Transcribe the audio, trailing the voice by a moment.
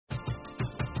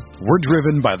We're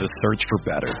driven by the search for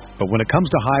better. But when it comes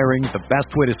to hiring, the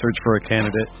best way to search for a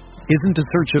candidate isn't to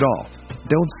search at all.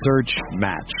 Don't search,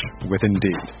 match with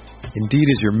Indeed. Indeed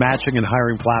is your matching and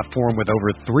hiring platform with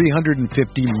over 350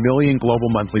 million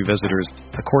global monthly visitors,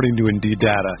 according to Indeed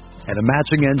data, and a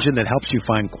matching engine that helps you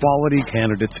find quality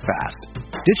candidates fast.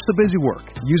 Ditch the busy work.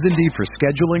 Use Indeed for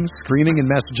scheduling, screening, and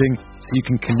messaging so you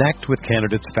can connect with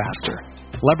candidates faster.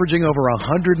 Leveraging over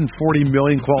 140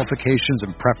 million qualifications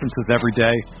and preferences every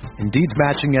day, Indeed's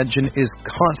matching engine is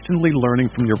constantly learning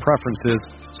from your preferences,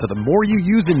 so the more you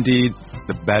use Indeed,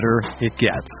 the better it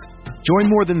gets.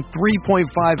 Join more than 3.5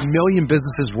 million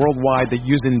businesses worldwide that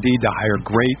use Indeed to hire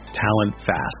great talent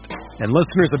fast. And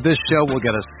listeners of this show will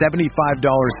get a $75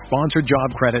 sponsored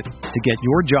job credit to get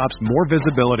your jobs more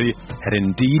visibility at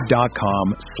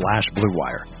Indeed.com/Blue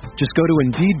Wire. Just go to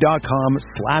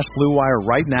Indeed.com/Blue Wire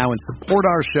right now and support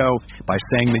our show by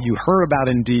saying that you heard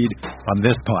about Indeed on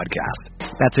this podcast.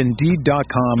 That's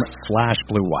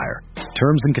Indeed.com/Blue Wire.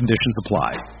 Terms and conditions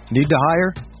apply. Need to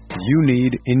hire? You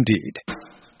need Indeed.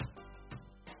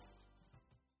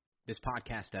 This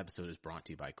podcast episode is brought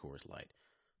to you by Coors Light.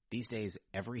 These days,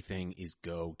 everything is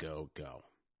go, go, go.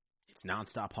 It's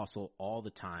nonstop hustle all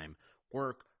the time.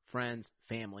 Work, friends,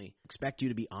 family expect you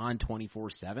to be on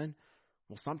 24/7.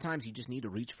 Well, sometimes you just need to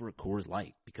reach for a Coors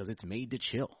Light because it's made to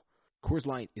chill. Coors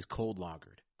Light is cold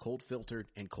lagered, cold filtered,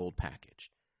 and cold packaged.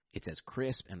 It's as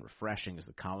crisp and refreshing as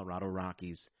the Colorado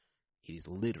Rockies. It is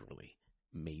literally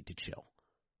made to chill.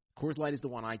 Coors Light is the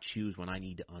one I choose when I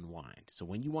need to unwind. So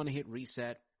when you want to hit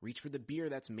reset, reach for the beer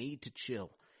that's made to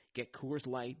chill. Get Coors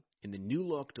Light in the new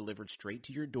look delivered straight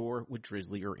to your door with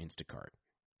Drizzly or Instacart.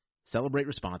 Celebrate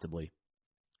responsibly.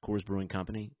 Coors Brewing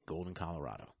Company, Golden,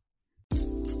 Colorado.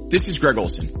 This is Greg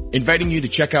Olson, inviting you to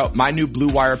check out my new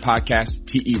Blue Wire podcast,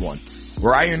 TE1,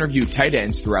 where I interview tight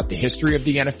ends throughout the history of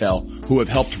the NFL who have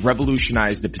helped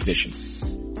revolutionize the position.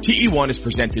 TE1 is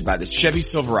presented by the Chevy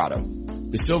Silverado.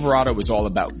 The Silverado is all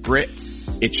about grit.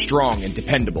 It's strong and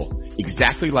dependable,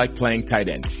 exactly like playing tight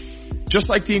end. Just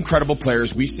like the incredible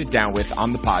players we sit down with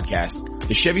on the podcast,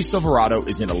 the Chevy Silverado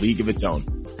is in a league of its own.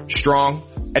 Strong,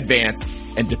 advanced,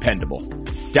 and dependable.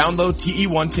 Download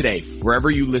TE1 today, wherever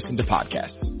you listen to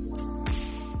podcasts.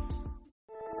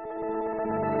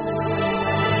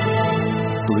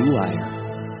 Blue Wire.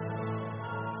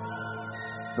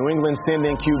 New England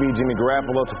sending QB Jimmy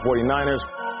Garoppolo to 49ers.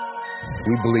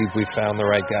 We believe we found the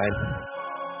right guy.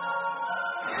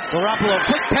 Garoppolo,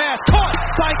 quick pass, caught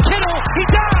by Kittle. He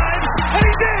dives, and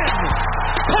he's in.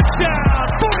 Touchdown,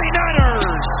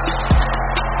 49ers.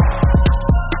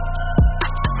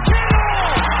 Kittle,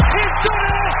 he's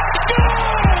gonna go.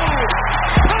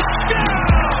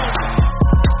 Touchdown.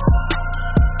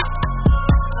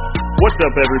 What's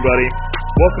up, everybody?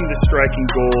 Welcome to Striking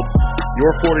Gold,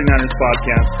 your 49ers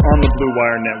podcast on the Blue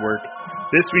Wire Network.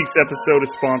 This week's episode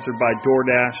is sponsored by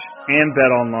DoorDash and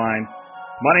BetOnline.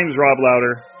 My name is Rob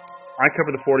Lauder. I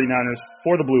cover the 49ers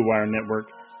for the Blue Wire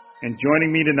Network. And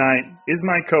joining me tonight is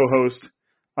my co-host,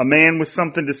 a man with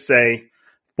something to say,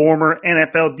 former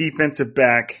NFL defensive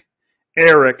back,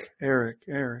 Eric.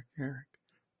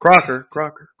 Crocker.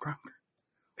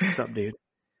 What's up, dude?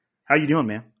 How you doing,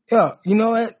 man? Yeah, you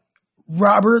know what?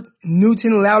 Robert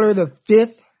Newton Lauder the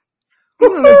Fifth. I'm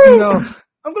gonna let you know.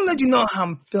 I'm gonna let you know how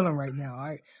I'm feeling right now. All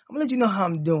right, I'm gonna let you know how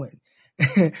I'm doing.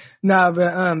 But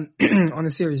on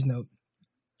a serious note,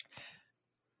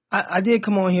 I did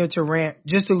come on here to rant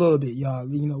just a little bit, y'all.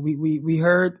 You know, we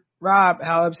heard Rob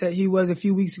how upset he was a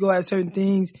few weeks ago at certain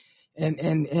things, and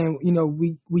you know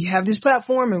we have this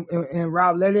platform and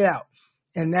Rob let it out,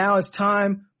 and now it's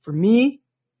time for me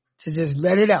to just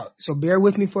let it out. So bear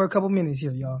with me for a couple minutes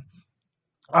here, y'all.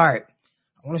 All right,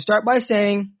 I want to start by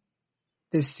saying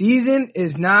the season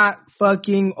is not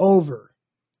fucking over.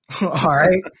 All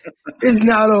right? It's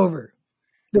not over.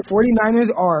 The 49ers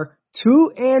are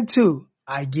 2-2.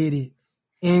 I get it.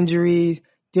 Injuries,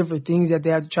 different things that they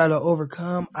have to try to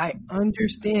overcome. I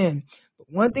understand. But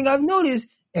one thing I've noticed,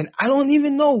 and I don't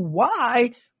even know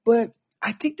why, but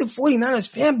I think the 49ers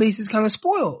fan base is kind of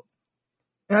spoiled.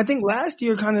 And I think last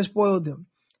year kind of spoiled them.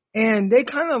 And they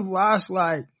kind of lost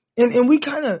and we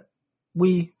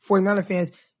 49er fans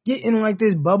get in like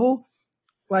this bubble.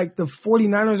 Like the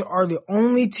 49ers are the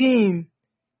only team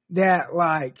that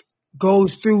like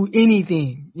goes through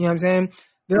anything. You know what I'm saying?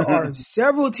 There are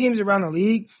several teams around the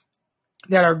league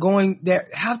that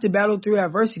have to battle through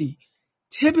adversity.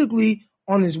 Typically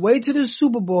on his way to the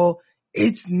Super Bowl,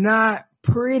 it's not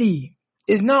pretty.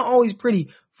 It's not always pretty.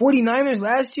 49ers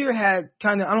last year had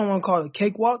I don't want to call it a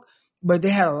cakewalk, but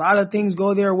they had a lot of things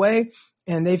go their way,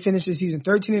 and they finished the season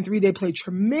 13-3. They played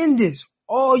tremendous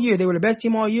all year. They were the best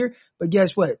team all year, but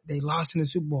guess what? They lost in the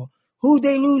Super Bowl. Who'd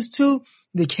they lose to?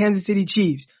 The Kansas City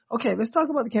Chiefs. Okay, let's talk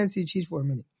about the Kansas City Chiefs for a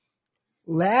minute.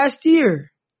 Last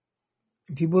year,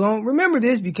 and people don't remember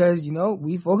this because,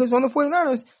 we focus on the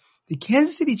 49ers. The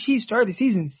Kansas City Chiefs started the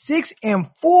season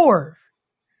 6-4.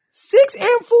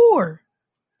 6-4.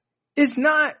 It's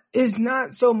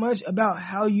not so much about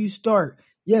how you start.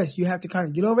 Yes, you have to kind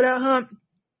of get over that hump.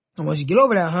 And once you get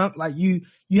over that hump, like you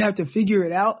have to figure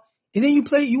it out. And then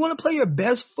you want to play your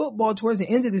best football towards the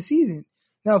end of the season.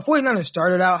 Now, 49ers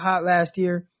started out hot last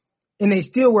year, and they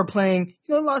still were playing,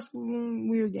 lost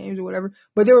weird games or whatever,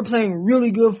 but they were playing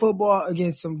really good football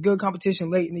against some good competition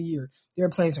late in the year. They were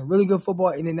playing some really good football,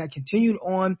 and then that continued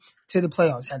on to the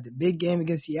playoffs. Had the big game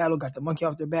against Seattle, got the monkey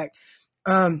off their back.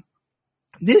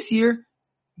 This year,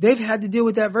 they've had to deal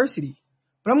with adversity.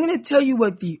 But I'm going to tell you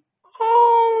what the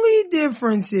only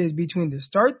difference is between the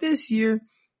start this year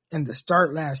and the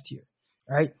start last year,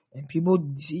 right? And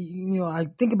people, I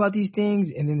think about these things,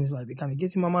 and then it's like it kind of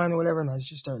gets in my mind or whatever, and I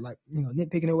just start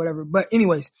nitpicking or whatever. But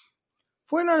anyways,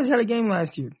 49ers had a game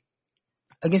last year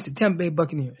against the Tampa Bay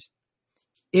Buccaneers.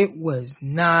 It was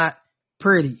not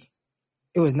pretty.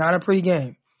 It was not a pretty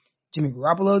game. Jimmy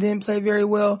Garoppolo didn't play very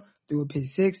well. Threw a pick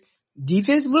 6.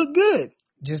 Defense looked good,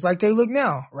 just like they look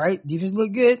now, right? Defense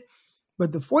looked good.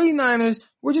 But the 49ers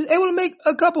were just able to make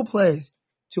a couple plays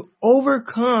to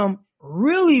overcome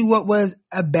really what was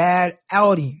a bad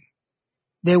outing.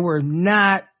 They were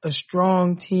not a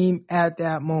strong team at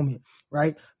that moment,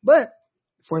 right? But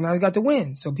 49ers got the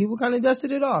win, so people kind of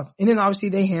dusted it off. And then obviously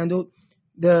they handled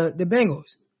the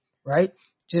Bengals, right?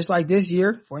 Just like this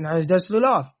year, 49ers dusted it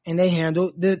off, and they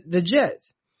handled the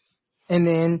Jets. And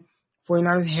then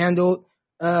 49ers handled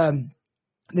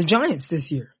the Giants this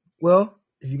year. Well,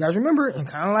 if you guys remember, and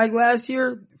kind of like last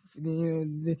year,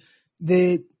 the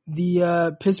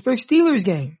Pittsburgh Steelers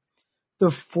game,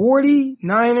 the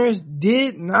 49ers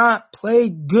did not play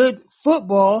good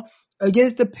football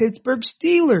against the Pittsburgh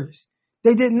Steelers.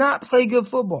 They did not play good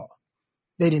football.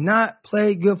 They did not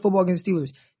play good football against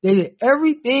Steelers. They did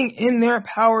everything in their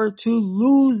power to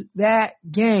lose that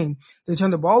game. They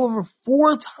turned the ball over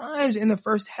 4 times in the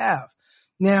first half.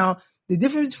 Now, the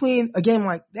difference between a game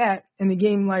like that and a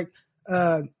game like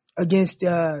against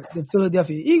the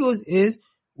Philadelphia Eagles is,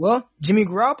 well, Jimmy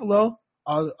Garoppolo,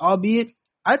 albeit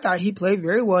I thought he played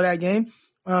very well that game.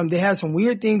 They had some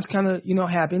weird things kind of,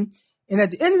 happen. And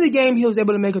at the end of the game, he was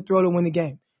able to make a throw to win the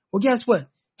game. Well, guess what?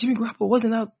 Jimmy Garoppolo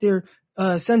wasn't out there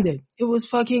Sunday. It was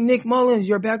fucking Nick Mullins,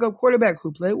 your backup quarterback,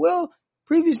 who played well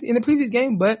in the previous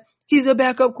game, but he's a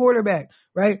backup quarterback,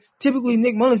 right? Typically,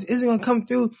 Nick Mullins isn't going to come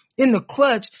through in the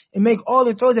clutch and make all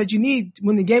the throws that you need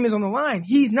when the game is on the line.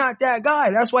 He's not that guy.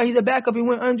 That's why he's a backup and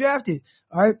went undrafted,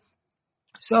 all right?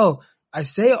 So I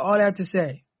say all that to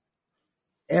say,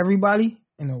 everybody,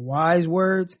 in the wise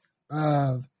words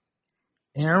of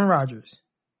Aaron Rodgers,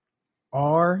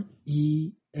 RELAX.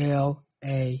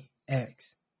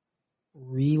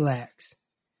 Relax.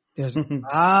 There's a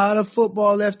lot of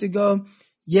football left to go.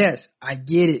 Yes, I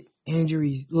get it.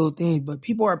 Injuries, little things, but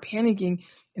people are panicking,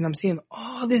 and I'm seeing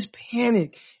all this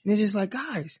panic. And it's just like,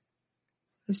 guys,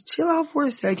 let's chill out for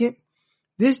a second.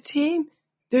 This team,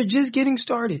 they're just getting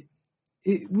started.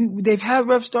 They've had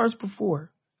rough starts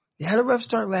before. They had a rough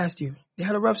start last year. They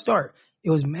had a rough start. It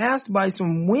was masked by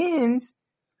some wins,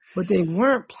 but they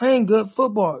weren't playing good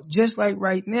football, just like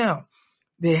right now.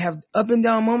 They have up and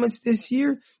down moments this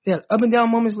year. They had up and down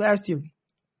moments last year.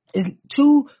 It's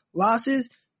 2 losses.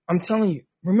 I'm telling you,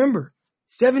 remember,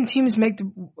 7 teams make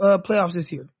the playoffs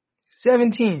this year.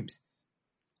 7 teams.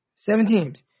 7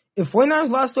 teams. If 49ers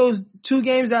lost those 2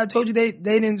 games that I told you they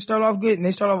didn't start off good and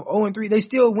they start off 0-3, they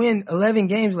still win 11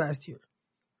 games last year.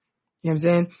 You know what I'm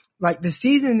saying? Like, the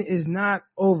season is not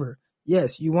over.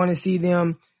 Yes, you want to see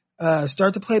them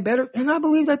start to play better, and I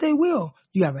believe that they will.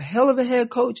 You have a hell of a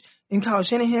head coach in Kyle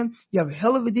Shanahan. You have a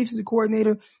hell of a defensive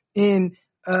coordinator in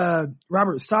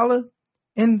Robert Saleh,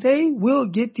 and they will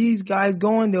get these guys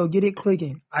going. They'll get it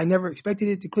clicking. I never expected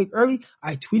it to click early.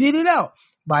 I tweeted it out.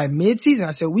 By midseason,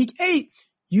 I said week 8,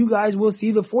 you guys will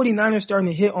see the 49ers starting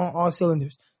to hit on all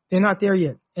cylinders. They're not there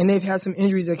yet, and they've had some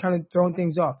injuries that kind of thrown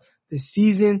things off. The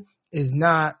season is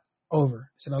not over.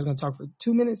 I said I was going to talk for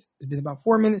 2 minutes. It's been about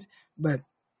 4 minutes, but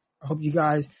I hope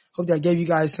that gave you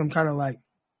guys some kind of a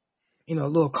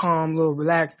little calm, little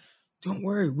relax. Don't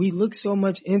worry. We look so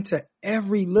much into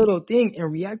every little thing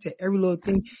and react to every little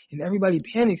thing, and everybody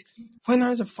panics.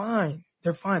 49ers are fine.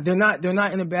 They're fine. They're not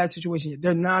in a bad situation yet.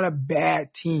 They're not a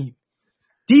bad team.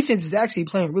 Defense is actually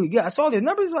playing really good. I saw their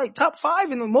numbers top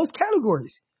 5 in the most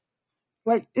categories.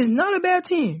 It's not a bad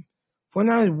team.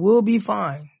 49ers will be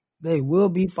fine. They will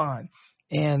be fine.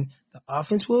 And the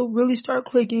offense will really start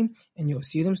clicking, and you'll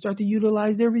see them start to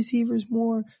utilize their receivers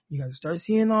more. You got to start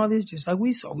seeing all this, just like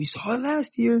we saw. We saw it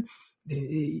last year.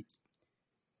 The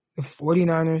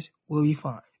 49ers will be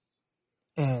fine.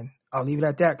 And I'll leave it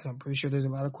at that because I'm pretty sure there's a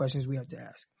lot of questions we have to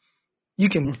ask. You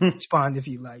can respond if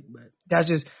you like, but I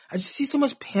just see so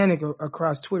much panic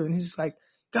across Twitter, and it's just like,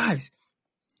 guys,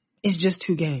 it's just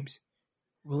 2 games.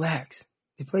 Relax.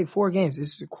 They played 4 games. This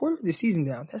is a quarter of the season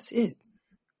down. That's it.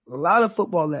 A lot of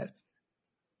football left.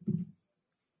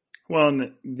 Well,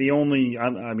 and the only,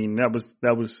 I mean, that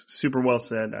was super well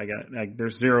said.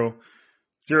 There's zero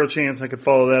chance I could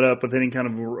follow that up with any kind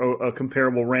of a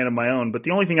comparable rant of my own. But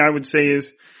the only thing I would say is,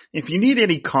 if you need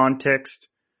any context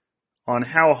on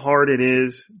how hard it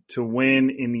is to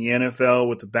win in the NFL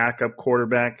with a backup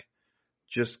quarterback,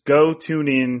 just go tune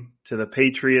in to the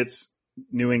Patriots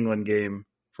New England game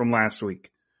from last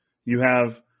week. You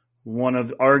have one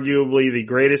of arguably the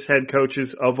greatest head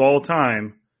coaches of all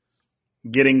time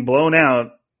getting blown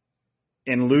out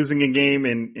and losing a game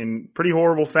in pretty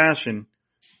horrible fashion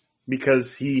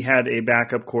because he had a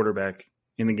backup quarterback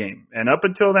in the game. And up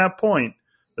until that point,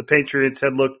 the Patriots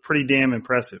had looked pretty damn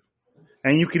impressive.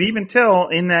 And you could even tell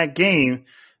in that game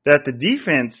that the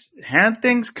defense had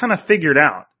things kind of figured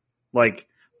out. Like,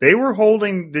 they were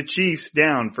holding the Chiefs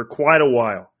down for quite a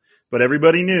while. But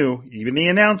everybody knew, even the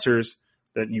announcers,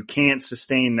 that you can't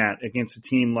sustain that against a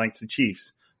team like the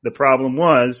Chiefs. The problem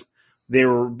was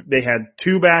they had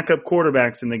 2 backup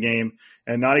quarterbacks in the game,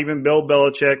 and not even Bill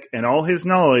Belichick and all his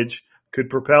knowledge could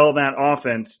propel that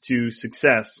offense to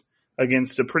success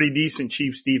against a pretty decent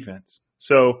Chiefs defense.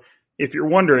 So if you're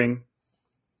wondering,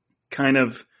 I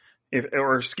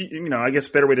guess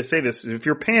a better way to say this is, if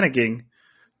you're panicking,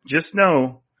 just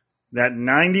know that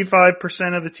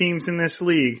 95% of the teams in this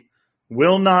league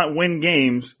will not win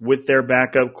games with their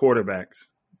backup quarterbacks.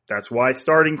 That's why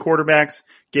starting quarterbacks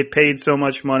get paid so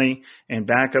much money and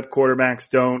backup quarterbacks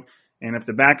don't. And if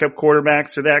the backup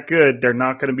quarterbacks are that good, they're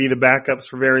not going to be the backups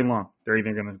for very long. They're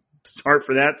either going to start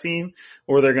for that team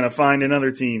or they're going to find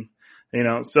another team.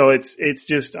 So it's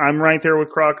just, I'm right there with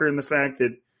Crocker in the fact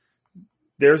that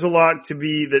there's a lot to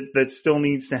be that still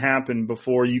needs to happen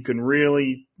before you can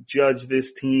really judge this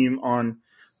team on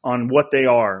what they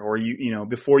are, or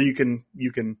before you can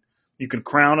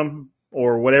crown them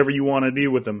or whatever you want to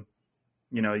do with them.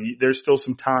 There's still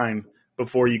some time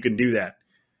before you can do that.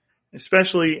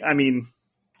 Especially, I'm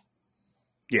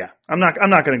not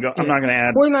going to go. I'm not going to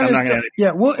add. I'm not going to add.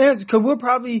 Yeah, we'll answer, because we'll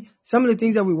probably, some of the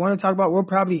things that we want to talk about, we'll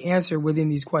probably answer within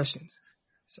these questions.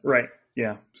 So. Right.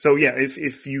 Yeah. So yeah,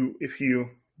 if you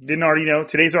didn't already know,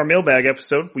 today's our mailbag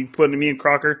episode. Me and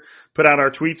Crocker put out our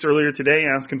tweets earlier today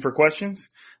asking for questions.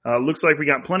 Looks like we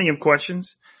got plenty of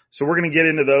questions, so we're going to get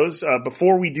into those.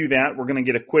 Before we do that, we're going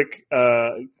to get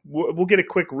we'll get a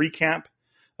quick recap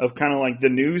of kind of like the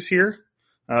news here.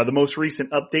 The most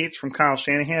recent updates from Kyle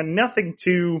Shanahan. Nothing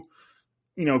too,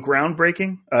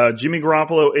 groundbreaking. Jimmy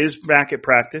Garoppolo is back at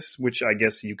practice, which I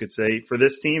guess you could say for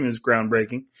this team is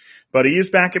groundbreaking. But he is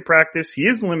back at practice. He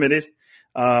is limited.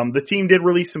 The team did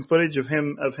release some footage of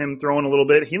him throwing a little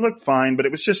bit. He looked fine, but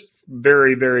it was just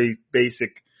very, very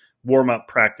basic warm-up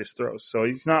practice throws. So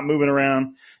he's not moving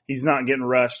around. He's not getting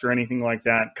rushed or anything like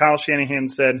that. Kyle Shanahan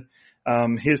said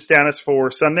his status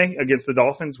for Sunday against the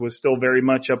Dolphins was still very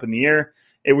much up in the air.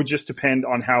 It would just depend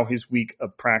on how his week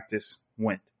of practice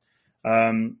went.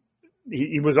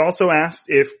 He was also asked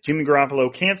if Jimmy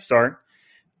Garoppolo can't start,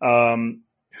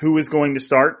 who is going to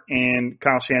start, and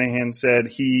Kyle Shanahan said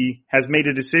he has made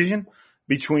a decision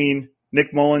between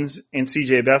Nick Mullins and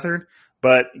C.J. Beathard,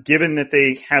 but given that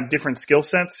they have different skill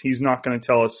sets, he's not going to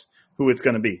tell us who it's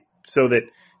going to be, so that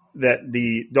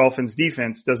the Dolphins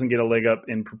defense doesn't get a leg up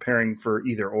in preparing for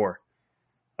either or.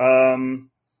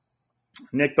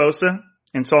 Nick Bosa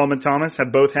and Solomon Thomas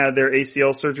have both had their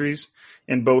ACL surgeries,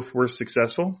 and both were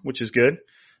successful, which is good.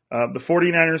 The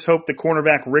 49ers hope the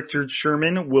cornerback Richard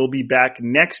Sherman will be back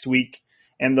next week,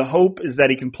 and the hope is that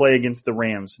he can play against the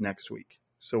Rams next week.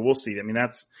 So we'll see.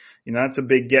 That's a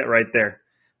big get right there.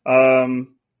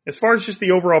 As far as just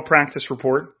the overall practice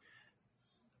report,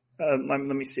 let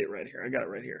me see it right here. I got it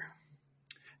right here.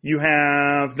 You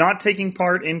have not taking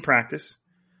part in practice.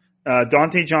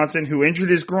 Dante Johnson, who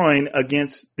injured his groin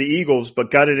against the Eagles,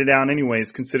 but gutted it out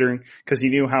anyways, because he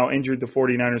knew how injured the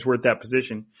 49ers were at that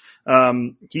position.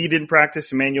 He didn't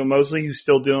practice. Emmanuel Mosley, who's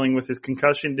still dealing with his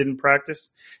concussion, didn't practice.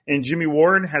 And Jimmy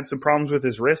Ward had some problems with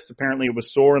his wrist. Apparently it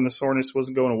was sore and the soreness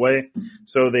wasn't going away,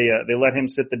 so they let him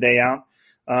sit the day out.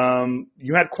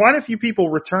 You had quite a few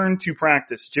people return to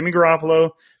practice. Jimmy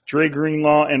Garoppolo, Dre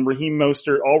Greenlaw, and Raheem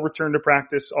Mostert all returned to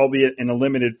practice, albeit in a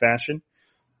limited fashion.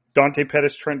 Dante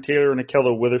Pettis, Trent Taylor, and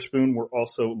Ahkello Witherspoon were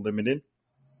also limited.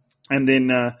 And then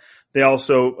they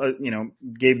also,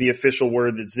 gave the official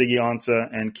word that Ziggy Ansah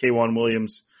and K'Waun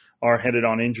Williams are headed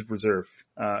on injured reserve.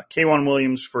 K'Waun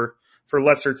Williams for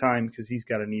lesser time because he's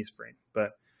got a knee sprain.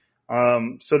 But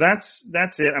so that's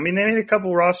it. I mean, they made a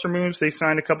couple roster moves. They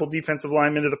signed a couple defensive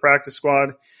linemen to the practice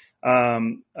squad.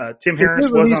 Tim Harris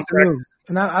was on practice.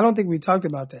 And I don't think we talked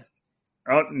about that.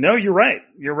 Oh, no, you're right.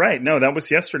 You're right. No, that was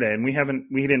yesterday, and we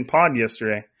didn't pod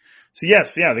yesterday. So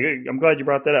yes, yeah, I'm glad you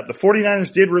brought that up. The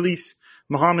 49ers did release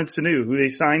Mohamed Sanu, who they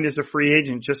signed as a free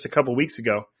agent just a couple weeks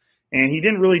ago, and he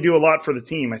didn't really do a lot for the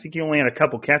team. I think he only had a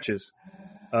couple catches.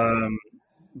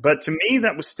 But to me,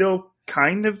 that was still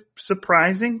kind of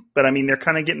surprising. But I mean, they're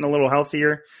kind of getting a little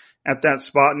healthier at that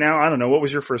spot now. I don't know. What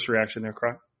was your first reaction there,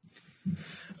 Croc?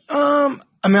 I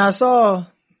mean, I saw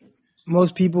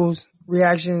most people's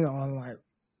reaction on like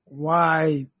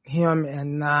why him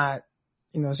and not,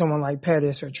 someone like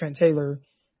Pettis or Trent Taylor,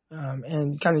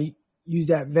 and kind of use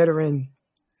that veteran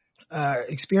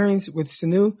experience with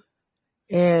Sanu.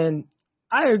 And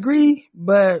I agree,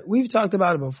 but we've talked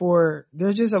about it before.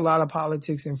 There's just a lot of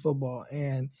politics in football,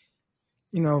 and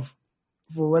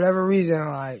for whatever reason,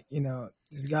 like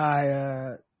this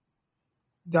guy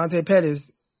Dante Pettis,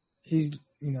 he's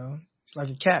it's like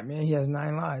a cat, man. He has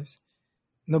 9 lives.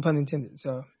 No pun intended.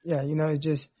 So, yeah, it's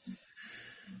just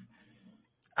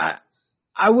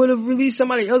I would have released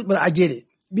somebody else, but I get it.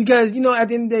 Because, at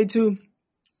the end of the day, too,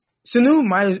 Sanu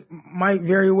might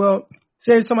very well,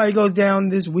 say if somebody goes down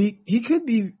this week, he could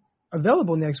be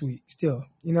available next week still,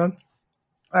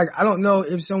 Like, I don't know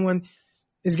if someone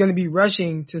is going to be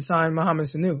rushing to sign Mohamed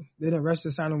Sanu. They didn't rush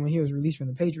to sign him when he was released from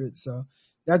the Patriots. So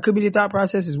that could be the thought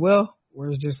process as well, where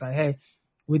it's just like, hey,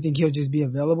 we think he'll just be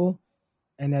available,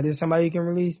 and that is somebody you can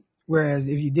release. Whereas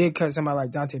if you did cut somebody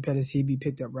like Dante Pettis, he'd be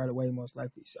picked up right away most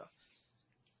likely. So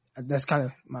that's kind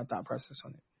of my thought process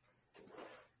on it.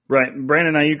 Right.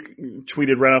 Brandon Ayuk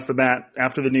tweeted right off the bat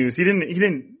after the news. He didn't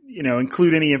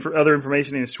include any other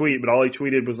information in his tweet, but all he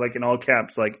tweeted was like in all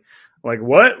caps, like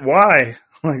what? Why?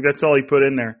 Like that's all he put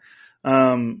in there.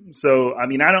 So I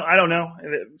mean, I don't know.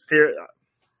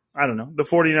 I don't know. The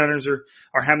 49ers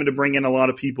are having to bring in a lot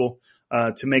of people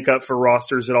to make up for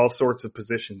rosters at all sorts of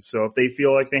positions. So if they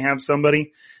feel like they have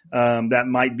somebody that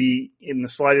might be in the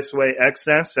slightest way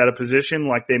excess at a position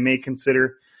like they may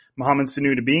consider Mohamed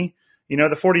Sanu to be,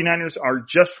 the 49ers are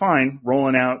just fine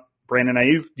rolling out Brandon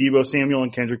Ayuk, Deebo Samuel,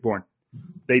 and Kendrick Bourne.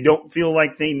 They don't feel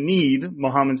like they need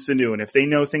Mohamed Sanu. And if they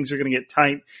know things are going to get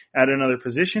tight at another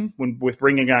position with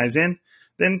bringing guys in,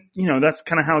 then, that's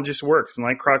kind of how it just works. And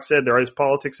like Croc said, there is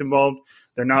politics involved.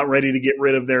 They're not ready to get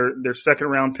rid of their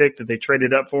second-round pick that they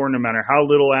traded up for, no matter how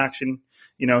little action,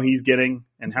 he's getting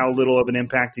and how little of an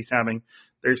impact he's having.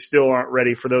 They still aren't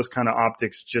ready for those kind of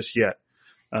optics just yet.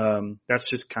 That's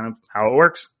just kind of how it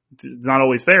works. It's not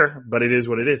always fair, but it is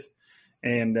what it is.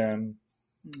 And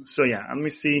so, yeah, let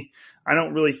me see. I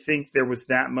don't really think there was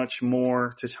that much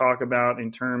more to talk about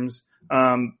in terms.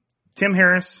 Tim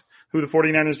Harris, who the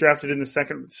 49ers drafted in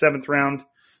the 7th round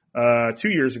 2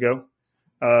 years ago,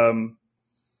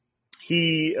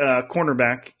 he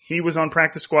cornerback. He was on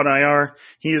practice squad IR.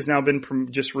 He has now been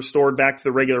just restored back to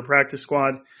the regular practice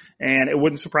squad. And it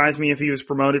wouldn't surprise me if he was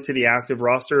promoted to the active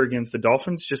roster against the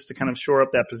Dolphins just to kind of shore up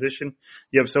that position.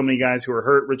 You have so many guys who are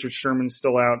hurt. Richard Sherman's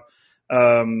still out.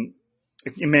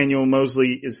 Emmanuel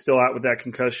Mosley is still out with that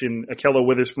concussion. Ahkello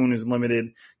Witherspoon is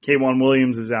limited. K'Waun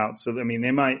Williams is out. So I mean,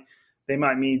 they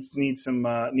might need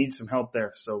some help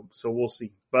there. So we'll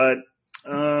see. But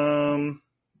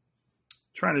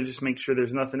trying to just make sure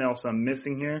there's nothing else I'm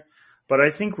missing here. But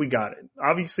I think we got it.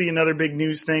 Obviously, another big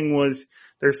news thing was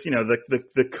there's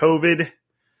the COVID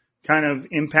kind of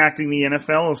impacting the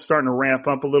NFL is starting to ramp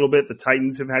up a little bit. The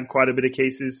Titans have had quite a bit of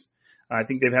cases. I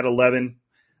think they've had 11.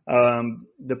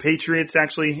 The Patriots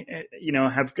actually,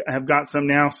 have got some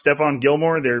now. Stephon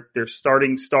Gilmore, their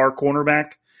starting star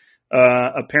cornerback,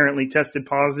 apparently tested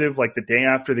positive like the day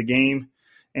after the game.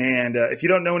 And if you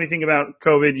don't know anything about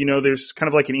COVID, there's kind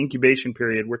of like an incubation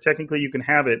period where technically you can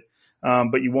have it,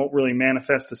 but you won't really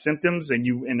manifest the symptoms, and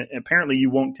apparently you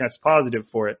won't test positive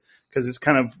for it because it's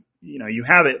kind of, you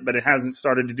have it, but it hasn't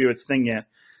started to do its thing yet.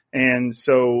 And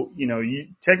so,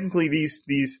 technically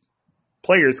these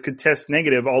players could test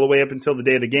negative all the way up until the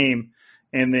day of the game,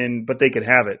 but they could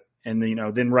have it, and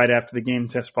then right after the game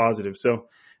test positive. So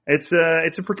it's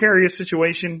a precarious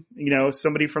situation.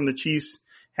 Somebody from the Chiefs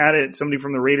had it, somebody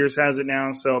from the Raiders has it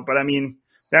now. So, but I mean,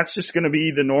 that's just going to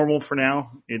be the normal for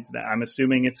now. I'm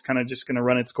assuming it's kind of just going to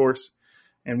run its course,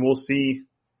 and we'll see,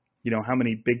 how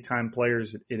many big time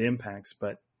players it impacts.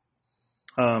 But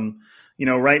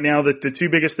Right now the two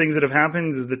biggest things that have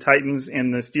happened is the Titans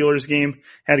and the Steelers game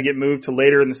had to get moved to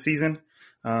later in the season.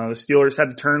 The Steelers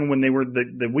had to turn when they were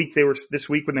this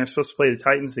week when they're supposed to play the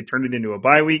Titans, they turned it into a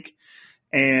bye week.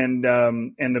 And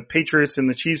the Patriots and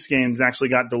the Chiefs games actually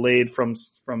got delayed from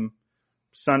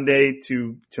Sunday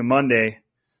to Monday.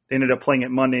 They ended up playing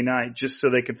it Monday night just so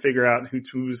they could figure out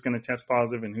who was going to test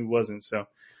positive and who wasn't. So,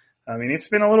 I mean, it's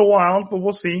been a little wild, but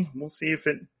we'll see. We'll see if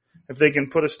they can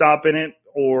put a stop in it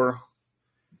or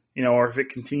if it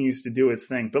continues to do its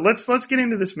thing. But let's get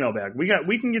into this mailbag.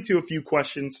 We can get to a few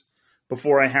questions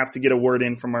before I have to get a word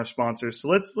in from our sponsors. So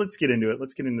let's get into it.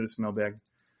 Let's get into this mailbag.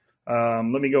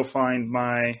 Let me go find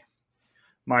my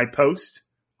post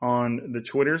on the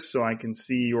Twitter so I can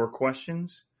see your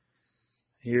questions.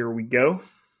 Here we go.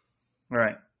 All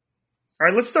right,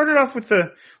 let's start it off with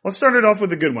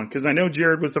a good one because I know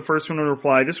Jared was the first one to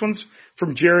reply. This one's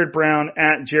from Jared Brown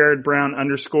at Jared Brown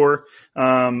 _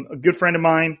 a good friend of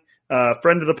mine,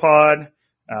 friend of the pod.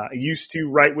 Used to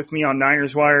write with me on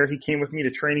Niners Wire. He came with me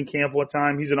to training camp one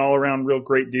time. He's an all-around real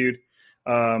great dude.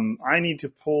 I need to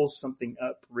pull something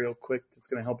up real quick that's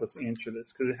going to help us answer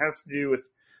this because it has to do with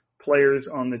players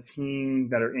on the team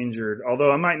that are injured.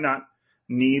 Although I might not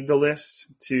need the list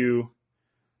to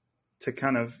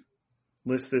kind of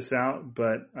list this out,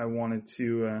 but I wanted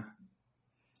to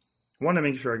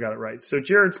make sure I got it right. So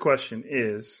Jared's question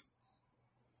is,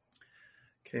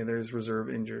 okay, there's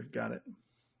reserve injured. Got it.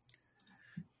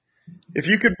 If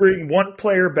you could bring one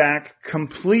player back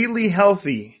completely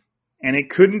healthy and it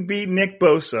couldn't be Nick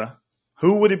Bosa,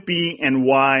 who would it be and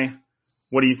why?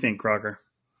 What do you think, Crocker?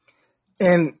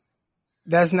 And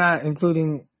that's not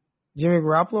including Jimmy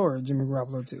Garoppolo or Jimmy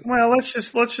Garoppolo too? Well, let's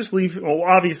just leave. Well,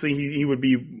 obviously he would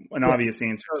be an obvious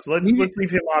answer. So let's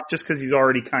leave him off just because he's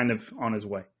already kind of on his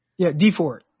way. Yeah, Dee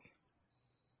Ford.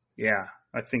 Yeah,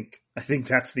 I think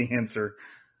that's the answer.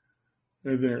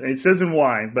 It says in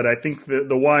why, but I think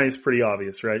the why is pretty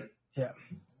obvious, right? Yeah.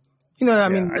 I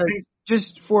mean,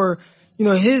 just for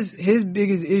his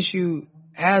biggest issue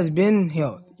has been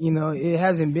health. It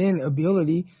hasn't been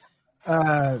ability.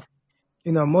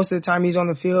 Most of the time he's on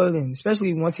the field, and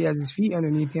especially once he has his feet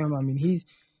underneath him, I mean, he's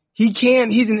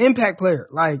an impact player.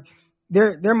 Like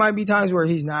there might be times where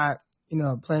he's not,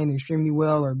 playing extremely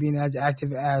well or being as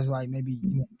active as like maybe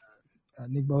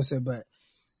Nick Bosa, but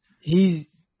he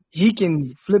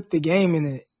can flip the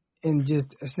game in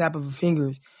just a snap of a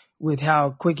finger with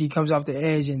how quick he comes off the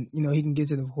edge, and he can get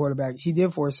to the quarterback. He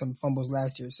did force some fumbles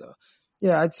last year, so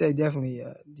yeah, I'd say definitely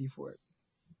Dee Ford.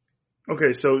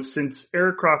 Okay, so since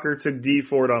Eric Crocker took Dee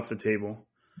Ford off the table,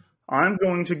 I'm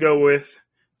going to go with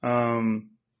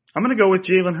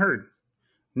Jalen Hurd.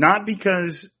 Not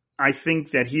because I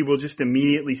think that he will just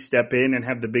immediately step in and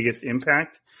have the biggest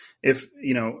impact. If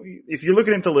you're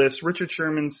looking at the list, Richard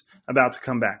Sherman's about to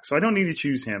come back, so I don't need to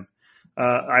choose him.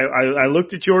 I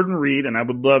looked at Jordan Reed, and I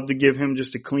would love to give him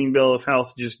just a clean bill of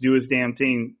health, just do his damn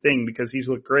thing because he's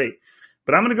looked great.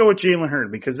 But I'm going to go with Jalen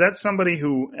Hurd because that's somebody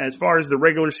who, as far as the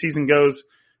regular season goes,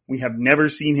 we have never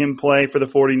seen him play for the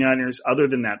 49ers other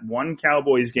than that one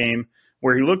Cowboys game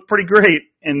where he looked pretty great,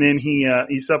 and then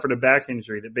he suffered a back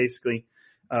injury that basically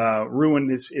ruined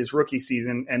his rookie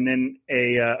season, and then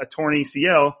a torn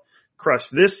ACL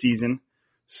crushed this season.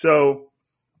 So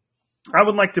I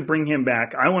would like to bring him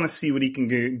back. I want to see what he can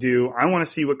do. I want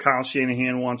to see what Kyle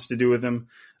Shanahan wants to do with him.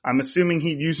 I'm assuming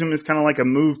he'd use him as kind of like a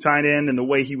move tight end in the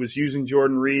way he was using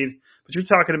Jordan Reed. But you're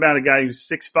talking about a guy who's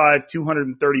 6'5",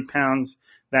 230 pounds,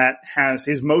 that has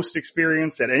his most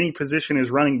experience at any position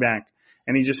as running back,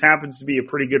 and he just happens to be a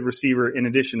pretty good receiver in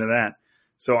addition to that.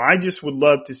 So I just would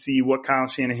love to see what Kyle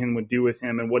Shanahan would do with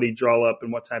him and what he'd draw up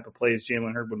and what type of plays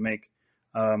Jalen Hurd would make,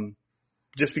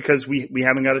 just because we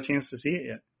haven't got a chance to see it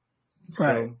yet.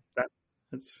 Right.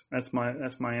 So that's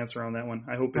my answer on that one.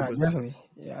 I hope it was definitely.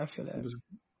 Yeah, I feel that.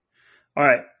 All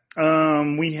right.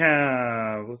 We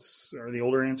have, are the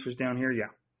older answers down here? Yeah.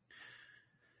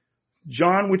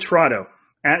 John Witrado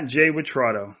at Jay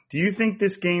Witrado. Do you think the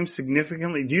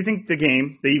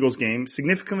Eagles game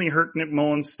significantly hurt Nick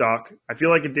Mullins' stock? I feel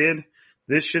like it did.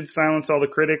 This should silence all the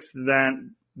critics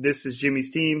that this is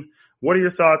Jimmy's team. What are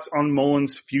your thoughts on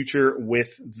Mullins' future with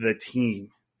the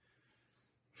team?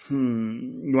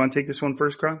 You want to take this one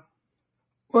first, Croc?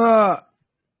 Well,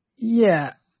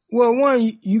 yeah. Well,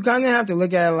 one, you kind of have to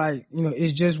look at it like,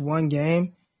 it's just one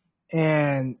game.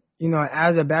 And,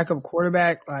 as a backup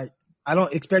quarterback, like, I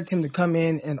don't expect him to come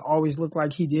in and always look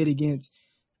like he did against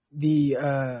the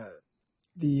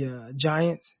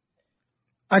Giants.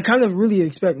 I kind of really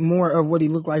expect more of what he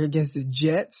looked like against the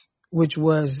Jets, which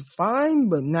was fine,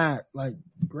 but not, like,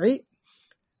 great.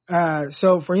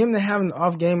 So for him to have an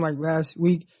off game like last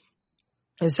week,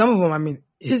 And some of them, I mean,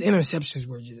 his interceptions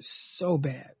were just so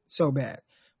bad.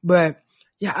 But,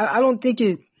 yeah, I don't think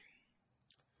it –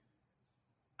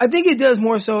 I think it does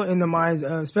more so in the minds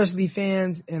of especially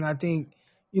fans. And I think,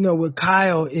 with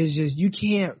Kyle is just you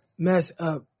can't mess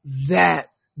up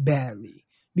that badly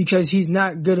because he's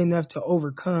not good enough to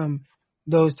overcome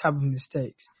those type of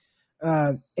mistakes.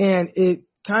 And it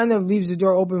kind of leaves the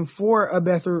door open for a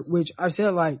Beathard, which I've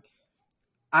said,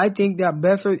 I think that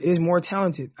Beathard is more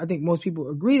talented. I think most people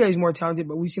agree that he's more talented,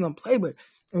 but we've seen him play. But,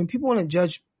 people want to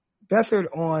judge Beathard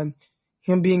on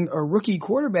him being a rookie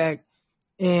quarterback,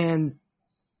 and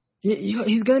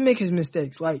he's going to make his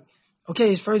mistakes.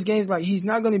 His first game's he's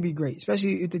not going to be great,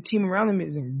 especially if the team around him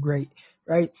isn't great,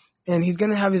 right? And he's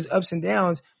going to have his ups and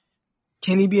downs.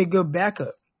 Can he be a good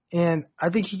backup? And I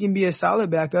think he can be a solid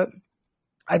backup.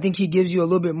 I think he gives you a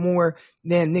little bit more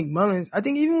than Nick Mullins. I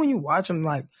think even when you watch him,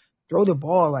 throw the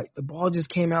ball, the ball just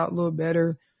came out a little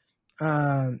better.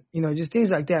 Just things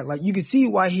like that. You could see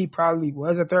why he probably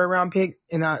was a third-round pick.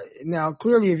 And now,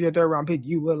 clearly, if you're a third-round pick,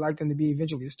 you would like them to be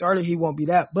eventually a starter. He won't be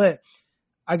that. But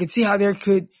I could see how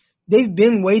they've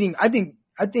been waiting. I think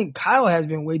Kyle has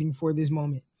been waiting for this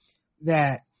moment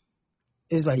that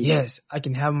is yes, I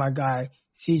can have my guy,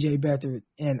 C.J. Beathard,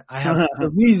 and I have a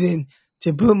reason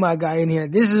to put my guy in here.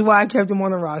 This is why I kept him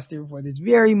on the roster for this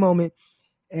very moment.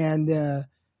 And,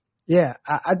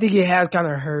 I think it has kind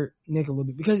of hurt Nick a little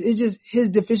bit because his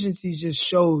deficiencies just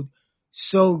showed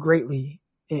so greatly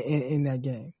in that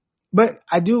game. But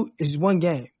it's one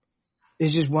game.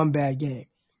 It's just one bad game,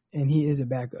 and he is a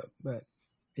backup. But,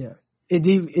 yeah, it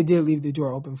did leave the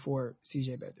door open for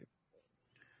C.J. Beathard.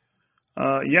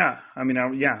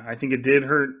 I think it did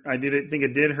hurt. I think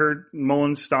it did hurt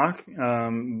Mullins' stock.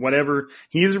 Whatever.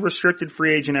 He is a restricted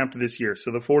free agent after this year,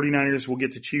 so the 49ers will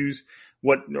get to choose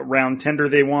what round tender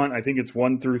they want. I think it's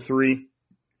 1 through 3.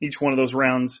 Each one of those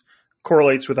rounds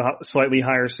correlates with a slightly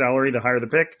higher salary, the higher the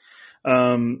pick.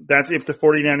 That's if the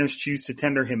 49ers choose to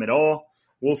tender him at all.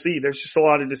 We'll see. There's just a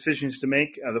lot of decisions to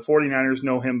make. The 49ers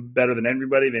know him better than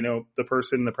everybody. They know the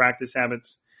person, the practice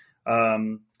habits.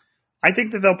 I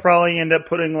think that they'll probably end up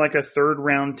putting a third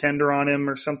round tender on him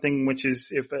or something, which is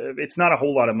if it's not a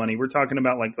whole lot of money. We're talking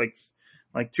about like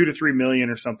 $2 to $3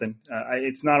 million or something.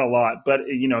 It's not a lot, but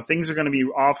things are going to be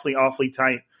awfully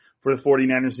tight for the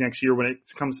 49ers next year when it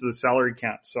comes to the salary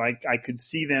cap. So I could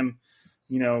see them,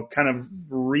 kind of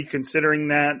reconsidering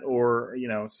that or,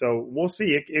 so we'll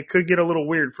see. It could get a little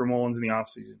weird for Mullins in the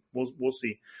offseason. We'll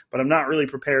see, but I'm not really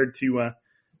prepared to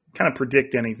kind of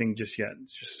predict anything just yet.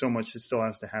 It's just so much that still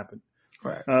has to happen.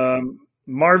 Right.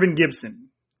 Marvin Gibson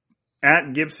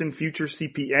at Gibson Future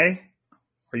CPA.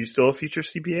 Are you still a future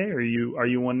CPA or are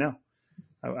you one now?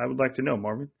 I would like to know,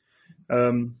 Marvin.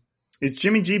 Is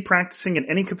Jimmy G practicing in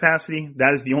any capacity?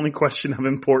 That is the only question of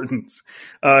importance.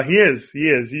 He is.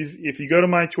 If you go to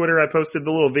my Twitter, I posted the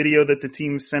little video that the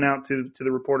team sent out to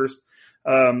the reporters.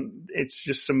 It's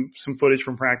just some footage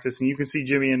from practice, and you can see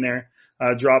Jimmy in there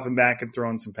dropping back and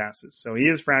throwing some passes. So he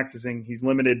is practicing. He's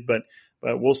limited, but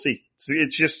we'll see. So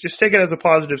it's just take it as a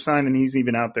positive sign, and he's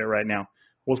even out there right now.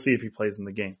 We'll see if he plays in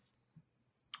the game.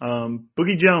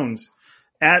 Boogie Jones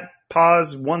at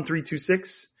pause1326.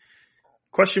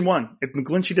 Question 1. If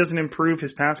McGlinchey doesn't improve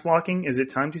his pass blocking, is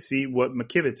it time to see what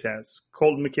McKivitz has?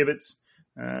 Colton McKivitz,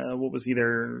 what was he,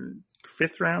 their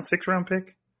 5th round, 6th round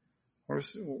pick? Where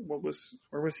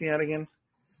was he at again?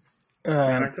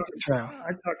 I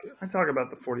talk about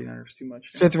the 49ers too much.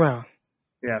 5th round.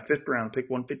 Yeah, 5th round, pick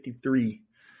 153.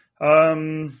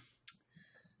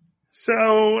 So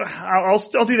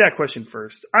I'll do that question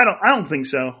first. I don't think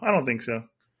so.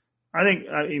 I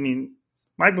mean,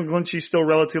 Mike McGlinchey's still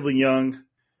relatively young.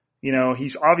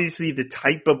 He's obviously the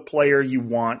type of player you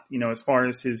want, as far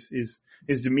as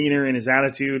his demeanor and his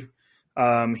attitude.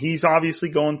 He's obviously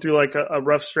going through a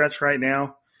rough stretch right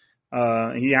now.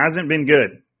 He hasn't been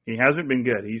good.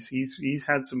 He's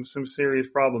had some serious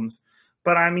problems.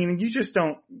 But I mean, you just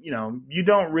don't, you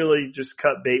don't really just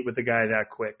cut bait with a guy that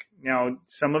quick. Now,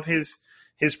 some of his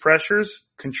pressures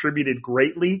contributed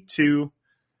greatly to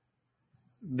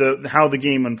how the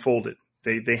game unfolded.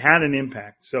 They had an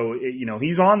impact. So,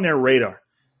 he's on their radar.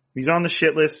 He's on the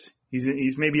shit list.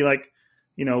 He's maybe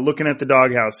looking at the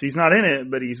doghouse. He's not in it,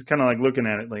 but he's kind of looking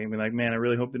at it like, man, I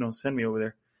really hope they don't send me over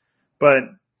there. But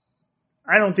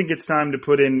I don't think it's time to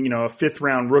put in, a 5th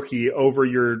round rookie over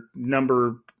your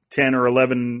number 10 or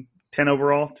 11, 10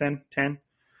 overall, 10.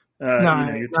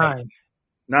 9.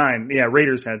 9. Yeah,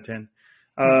 Raiders had 10.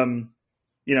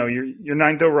 Your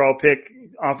 9th overall pick,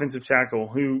 offensive tackle,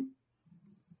 who,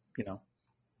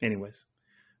 anyways.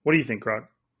 What do you think, Krog?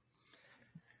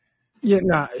 Yeah,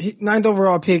 9th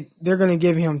overall pick, they're going to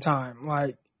give him time.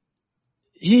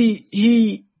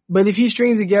 but if he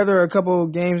strings together a couple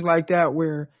of games like that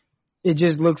where it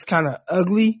just looks kind of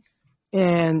ugly,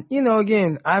 and,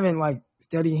 again, I haven't,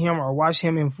 studied him or watched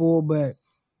him in full, but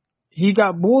he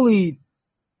got bullied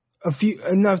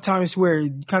enough times where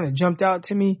it kind of jumped out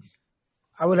to me.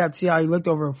 I would have to see how he looked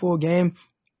over a full game.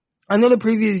 I know the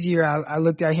previous year I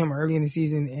looked at him early in the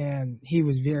season, and he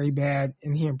was very bad,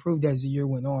 and he improved as the year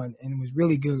went on and was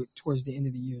really good towards the end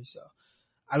of the year. So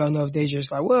I don't know if they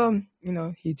just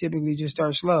he typically just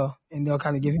starts slow, and they'll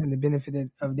kind of give him the benefit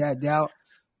of that doubt.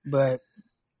 But,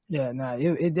 yeah,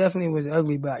 it definitely was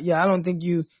ugly. But, yeah, I don't think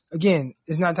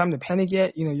it's not time to panic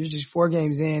yet. You're just 4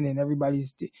 games in, and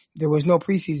there was no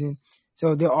preseason.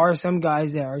 So there are some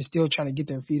guys that are still trying to get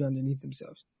their feet underneath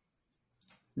themselves.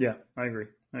 Yeah, I agree.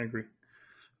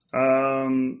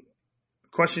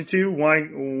 Question 2,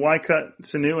 why cut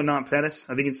Sanu and not Pettis?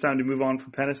 I think it's time to move on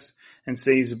from Pettis and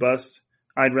say he's a bust.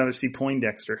 I'd rather see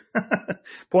Poindexter.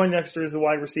 Poindexter is the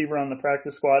wide receiver on the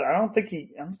practice squad. I don't think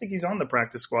he's on the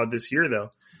practice squad this year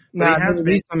though. No, he has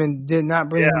released him and did not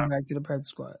bring him back to the practice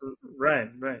squad. Right.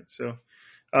 So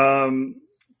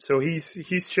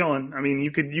he's chilling. I mean,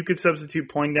 you could substitute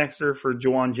Poindexter for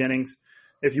Jawan Jennings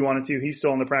if you wanted to. He's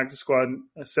still on the practice squad,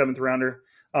 a 7th rounder.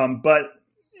 But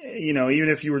even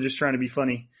if you were just trying to be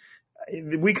funny,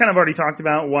 we kind of already talked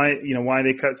about why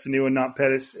they cut Sanu and not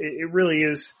Pettis. It really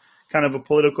is kind of a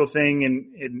political thing,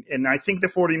 and I think the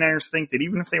 49ers think that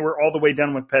even if they were all the way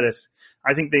done with Pettis,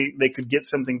 I think they could get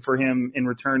something for him in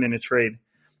return in a trade.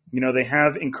 They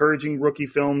have encouraging rookie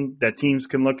film that teams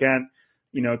can look at.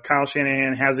 Kyle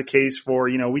Shanahan has a case for,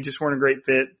 we just weren't a great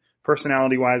fit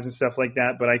personality-wise and stuff like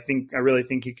that, but I really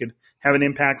think he could have an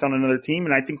impact on another team,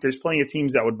 and I think there's plenty of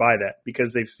teams that would buy that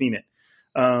because they've seen it.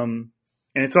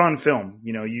 And it's on film.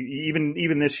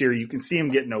 Even this year, you can see him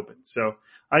getting open. So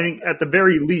I think at the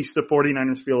very least, the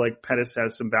 49ers feel like Pettis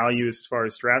has some value as far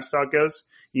as draft stock goes,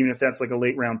 even if that's like a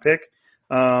late-round pick.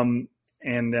 And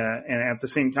at the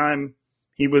same time,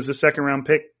 he was the 2nd-round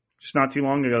pick just not too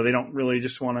long ago. They don't really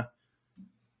just want to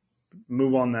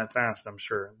move on that fast, I'm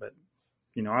sure. But,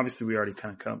 obviously we already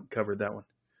kind of covered that one.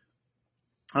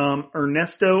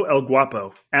 Ernesto El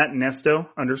Guapo, at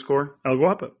Nesto_El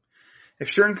Guapo. If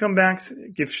Sherm comes back,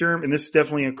 and this is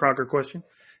definitely a Crocker question,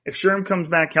 if Sherm comes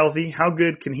back healthy, how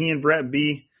good can he and Brett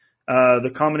be?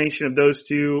 The combination of those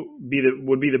two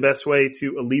would be the best way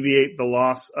to alleviate the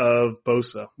loss of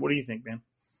Bosa. What do you think, man?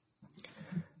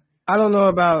 I don't know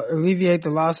about alleviate the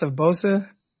loss of Bosa.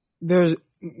 There's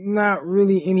not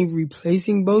really any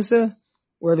replacing Bosa,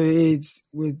 whether it's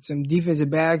with some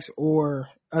defensive backs or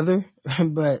other.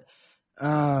 But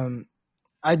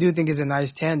I do think it's a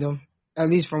nice tandem, at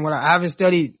least from what I haven't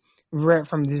studied Brett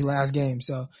from this last game.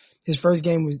 So his first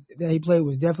game that he played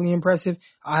was definitely impressive.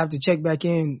 I'll have to check back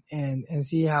in and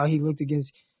see how he looked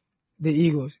against the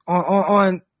Eagles.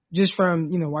 On just from,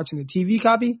 watching the TV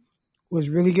copy was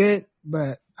really good,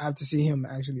 but I have to see him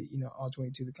actually, all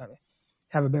 22 to kind of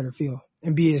have a better feel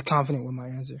and be as confident with my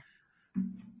answer.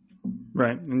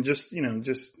 Right. And just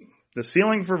the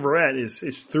ceiling for Verrett is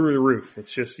through the roof.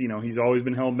 It's just, he's always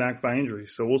been held back by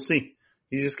injuries. So we'll see.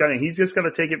 He's just got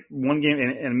to take it one game.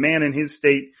 And man, in his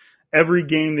state, every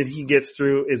game that he gets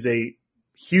through is a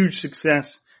huge success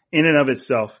in and of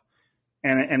itself.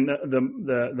 And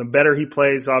the better he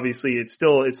plays, obviously, it's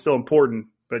still important.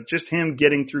 But just him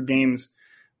getting through games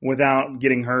without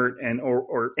getting hurt and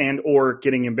or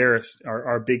getting embarrassed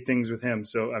are big things with him.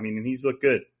 So I mean, and he's looked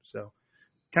good. So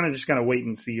kind of wait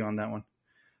and see on that one.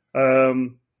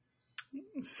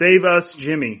 Save us,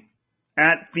 Jimmy,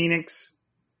 at Phoenix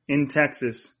in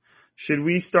Texas. Should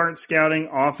we start scouting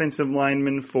offensive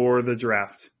linemen for the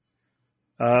draft?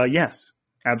 Yes,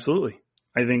 absolutely.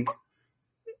 I think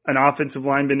an offensive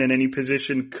lineman in any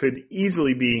position could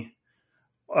easily be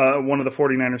one of the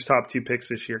 49ers' top 2 picks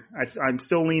this year. I'm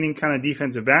still leaning kind of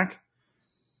defensive back,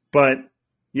 but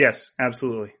yes,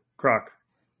 absolutely. Croc.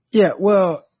 Yeah,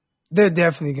 well, they're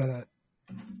definitely going to,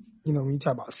 when you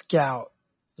talk about scout.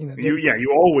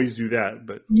 You always do that.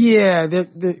 But yeah,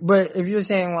 but if you're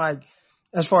saying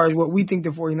as far as what we think the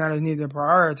 49ers need to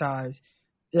prioritize,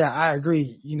 yeah, I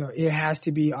agree. It has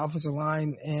to be offensive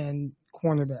line and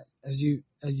cornerback, as you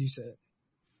said.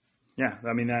 Yeah,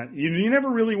 I mean that you never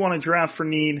really want to draft for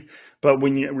need, but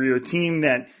when you're a team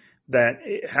that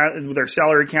their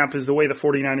salary cap is the way the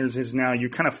 49ers is now, you're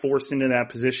kind of forced into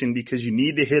that position because you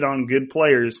need to hit on good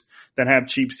players that have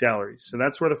cheap salaries. So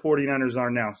that's where the 49ers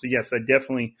are now. So yes, I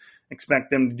definitely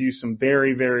expect them to do some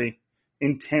very, very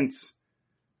intense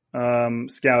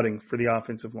scouting for the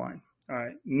offensive line. All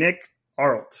right, Nick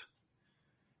Arlt,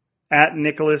 at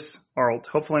Nicholas Arlt.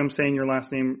 Hopefully I'm saying your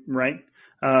last name right.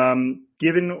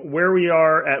 Given where we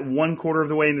are at 1/4 of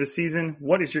the way into the season,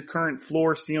 what is your current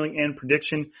floor, ceiling, and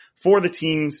prediction for the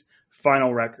team's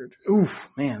final record? Oof,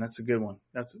 man, that's a good one.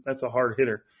 That's a hard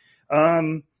hitter.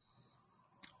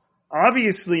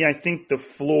 Obviously, I think the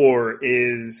floor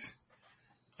is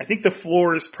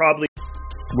probably.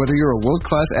 Whether you're a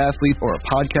world-class athlete or a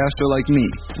podcaster like me,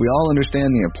 we all understand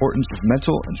the importance of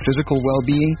mental and physical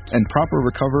well-being and proper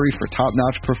recovery for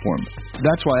top-notch performance.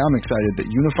 That's why I'm excited that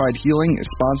Unified Healing is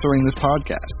sponsoring this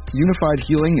podcast. Unified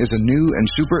Healing is a new and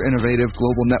super innovative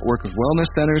global network of wellness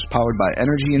centers powered by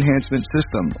Energy Enhancement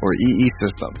System, or EE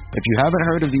System. If you haven't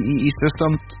heard of the EE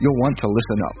System, you'll want to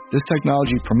listen up. This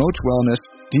technology promotes wellness,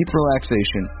 deep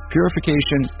relaxation,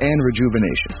 purification, and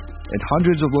rejuvenation. In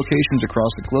hundreds of locations across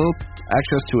the globe,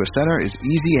 access to a center is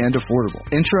easy and affordable.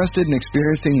 Interested in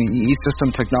experiencing the EE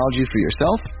System technology for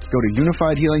yourself? Go to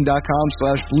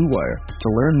unifiedhealing.com/bluewire to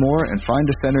learn more and find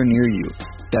a center near you.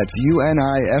 That's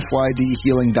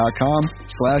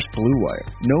UNIFYDhealing.com/bluewire.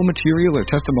 No material or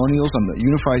testimonials on the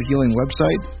Unified Healing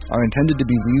website are intended to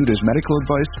be viewed as medical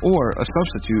advice or a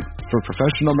substitute for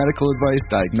professional medical advice,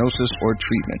 diagnosis, or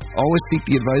treatment. Always seek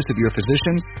the advice of your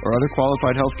physician or other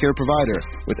qualified healthcare provider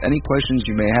with any questions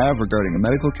you may have regarding a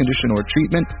medical condition or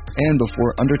treatment and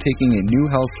before undertaking a new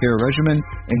healthcare regimen,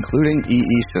 including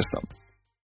EE System.